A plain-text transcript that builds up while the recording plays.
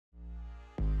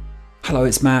Hello,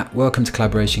 it's Matt. Welcome to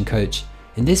Collaboration Coach.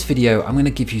 In this video, I'm going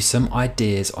to give you some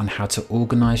ideas on how to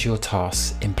organize your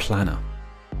tasks in Planner.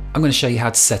 I'm going to show you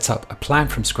how to set up a plan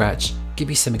from scratch, give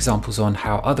you some examples on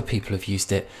how other people have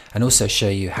used it, and also show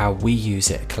you how we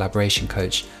use it at Collaboration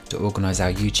Coach to organize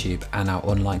our YouTube and our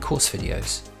online course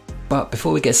videos. But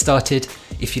before we get started,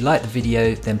 if you like the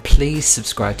video, then please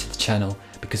subscribe to the channel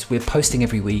because we're posting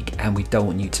every week and we don't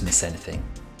want you to miss anything.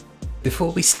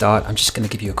 Before we start, I'm just going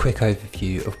to give you a quick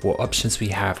overview of what options we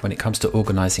have when it comes to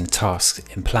organizing tasks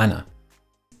in Planner.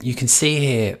 You can see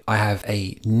here I have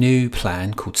a new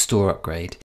plan called Store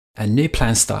Upgrade, and new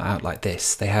plans start out like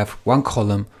this. They have one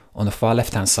column on the far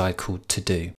left hand side called To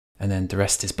Do, and then the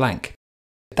rest is blank.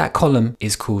 That column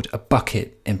is called a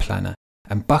bucket in Planner,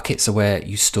 and buckets are where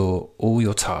you store all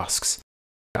your tasks.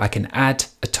 I can add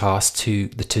a task to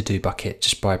the To Do bucket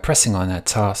just by pressing on Add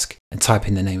Task and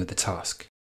typing the name of the task.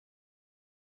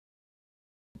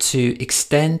 To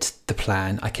extend the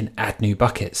plan, I can add new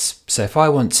buckets. So if I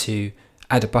want to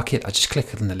add a bucket, I just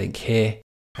click on the link here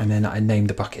and then I name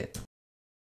the bucket.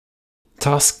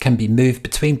 Tasks can be moved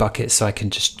between buckets, so I can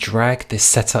just drag this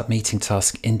setup meeting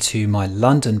task into my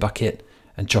London bucket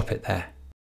and drop it there.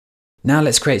 Now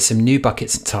let's create some new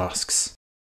buckets and tasks.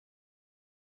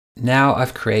 Now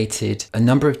I've created a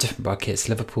number of different buckets,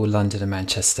 Liverpool, London and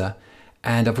Manchester,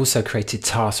 and I've also created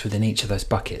tasks within each of those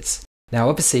buckets. Now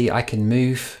obviously I can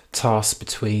move tasks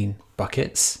between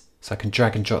buckets, so I can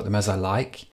drag and drop them as I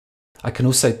like. I can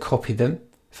also copy them.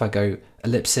 If I go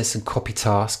ellipsis and copy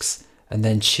tasks and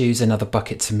then choose another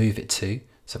bucket to move it to,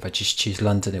 so if I just choose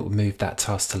London, it will move that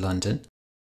task to London.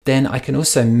 Then I can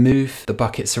also move the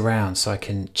buckets around, so I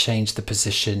can change the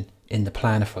position in the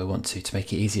plan if I want to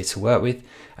make it easier to work with.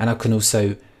 And I can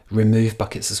also remove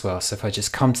buckets as well. So if I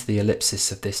just come to the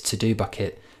ellipsis of this To Do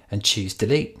bucket and choose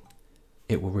Delete,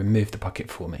 it will remove the bucket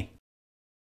for me.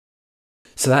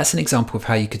 So that's an example of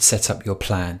how you could set up your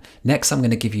plan. Next, I'm going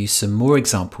to give you some more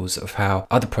examples of how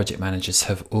other project managers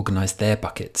have organized their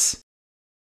buckets.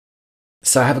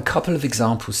 So I have a couple of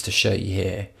examples to show you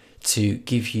here to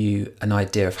give you an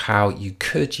idea of how you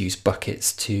could use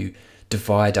buckets to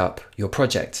divide up your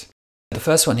project. The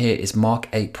first one here is Mark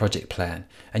 8 project plan,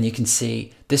 and you can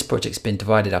see this project's been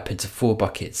divided up into 4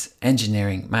 buckets: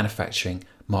 engineering, manufacturing,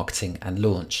 marketing and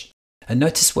launch. And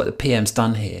notice what the PM's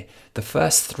done here. The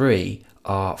first 3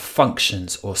 are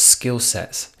functions or skill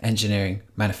sets: engineering,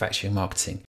 manufacturing,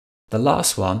 marketing. The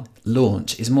last one,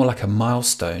 launch, is more like a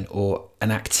milestone or an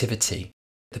activity.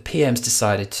 The PM's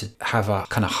decided to have a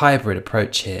kind of hybrid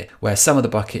approach here, where some of the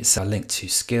buckets are linked to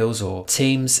skills or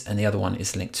teams and the other one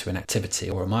is linked to an activity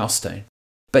or a milestone.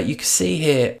 But you can see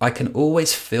here, I can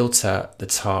always filter the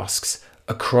tasks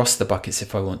across the buckets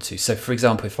if I want to. So for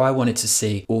example, if I wanted to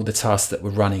see all the tasks that were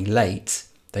running late,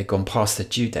 they've gone past the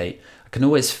due date, I can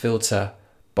always filter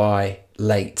by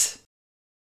late.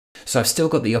 So I've still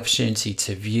got the opportunity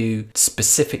to view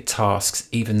specific tasks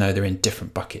even though they're in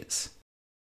different buckets.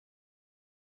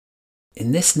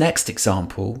 In this next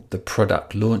example, the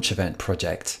product launch event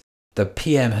project, the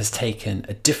PM has taken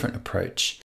a different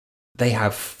approach. They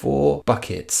have 4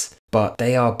 buckets, but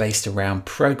they are based around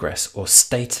progress or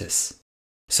status.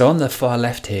 So on the far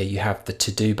left here, you have the To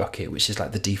Do bucket, which is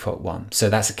like the default one. So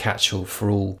that's a catch-all for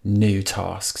all new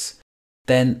tasks.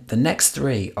 Then the next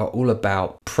 3 are all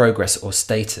about progress or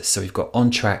status. So we've got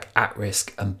on track, at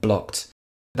risk and blocked.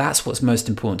 That's what's most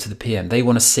important to the PM. They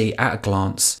want to see at a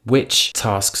glance which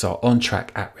tasks are on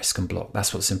track, at risk and blocked.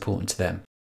 That's what's important to them.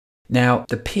 Now,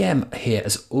 the PM here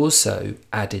has also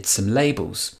added some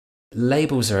labels.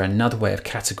 Labels are another way of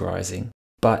categorizing,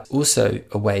 but also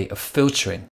a way of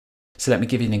filtering. So let me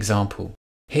give you an example.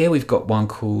 Here we've got one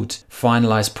called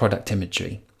Finalize Product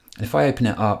Imagery. And if I open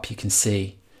it up, you can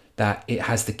see that it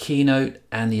has the keynote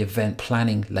and the event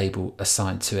planning label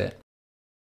assigned to it.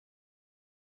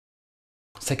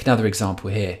 Let's take another example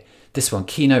here. This one,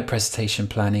 keynote presentation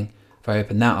planning. If I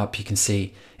open that up, you can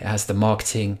see it has the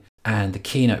marketing and the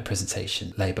keynote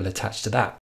presentation label attached to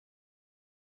that.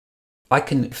 I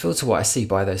can filter what I see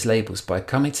by those labels by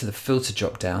coming to the filter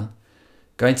drop down,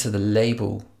 going to the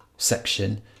label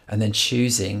section and then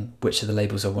choosing which of the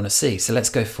labels I want to see. So let's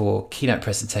go for keynote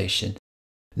presentation.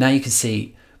 Now you can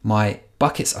see my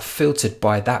buckets are filtered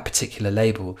by that particular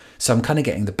label. So I'm kind of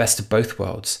getting the best of both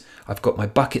worlds. I've got my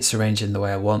buckets arranged in the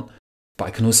way I want, but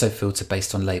I can also filter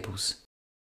based on labels.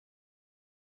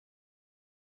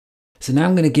 So now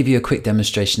I'm going to give you a quick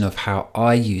demonstration of how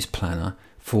I use Planner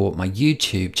for my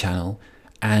YouTube channel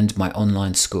and my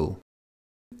online school.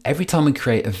 Every time we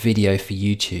create a video for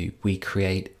YouTube, we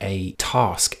create a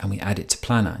task and we add it to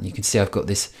Planner. And you can see I've got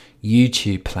this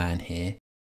YouTube plan here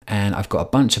and I've got a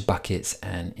bunch of buckets,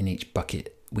 and in each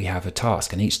bucket we have a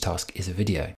task, and each task is a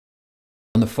video.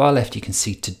 On the far left, you can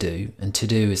see to do, and to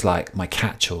do is like my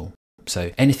catch-all.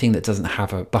 So anything that doesn't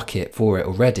have a bucket for it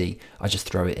already, I just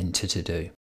throw it into to do.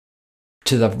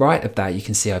 To the right of that, you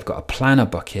can see I've got a planner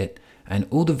bucket, and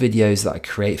all the videos that I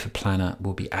create for planner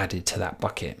will be added to that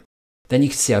bucket. Then you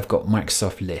can see I've got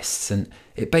Microsoft lists, and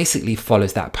it basically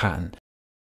follows that pattern.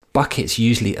 Buckets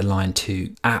usually align to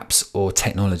apps or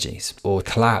technologies or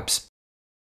collabs.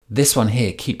 This one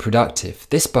here, Keep Productive,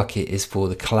 this bucket is for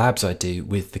the collabs I do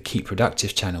with the Keep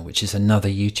Productive channel, which is another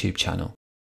YouTube channel.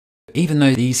 Even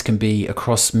though these can be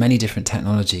across many different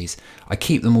technologies, I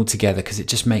keep them all together because it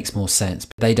just makes more sense.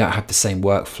 They don't have the same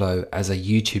workflow as a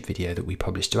YouTube video that we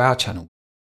publish to our channel.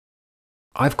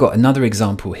 I've got another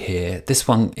example here. This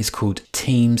one is called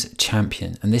Teams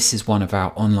Champion, and this is one of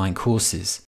our online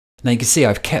courses. Now you can see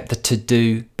I've kept the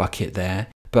to-do bucket there,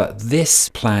 but this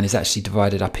plan is actually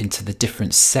divided up into the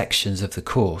different sections of the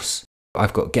course.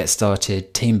 I've got Get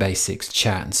Started, Team Basics,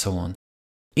 Chat, and so on.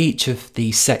 Each of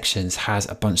these sections has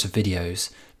a bunch of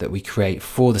videos that we create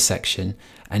for the section,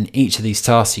 and each of these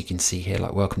tasks you can see here,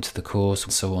 like Welcome to the Course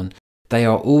and so on, they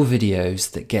are all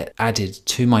videos that get added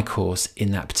to my course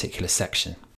in that particular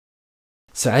section.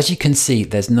 So as you can see,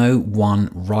 there's no one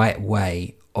right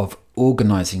way of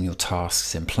organizing your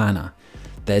tasks in Planner.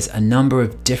 There's a number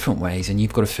of different ways, and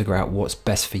you've got to figure out what's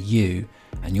best for you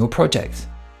and your project.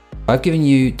 I've given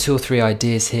you 2 or 3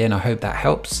 ideas here, and I hope that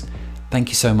helps. Thank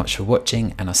you so much for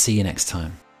watching, and I'll see you next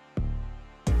time.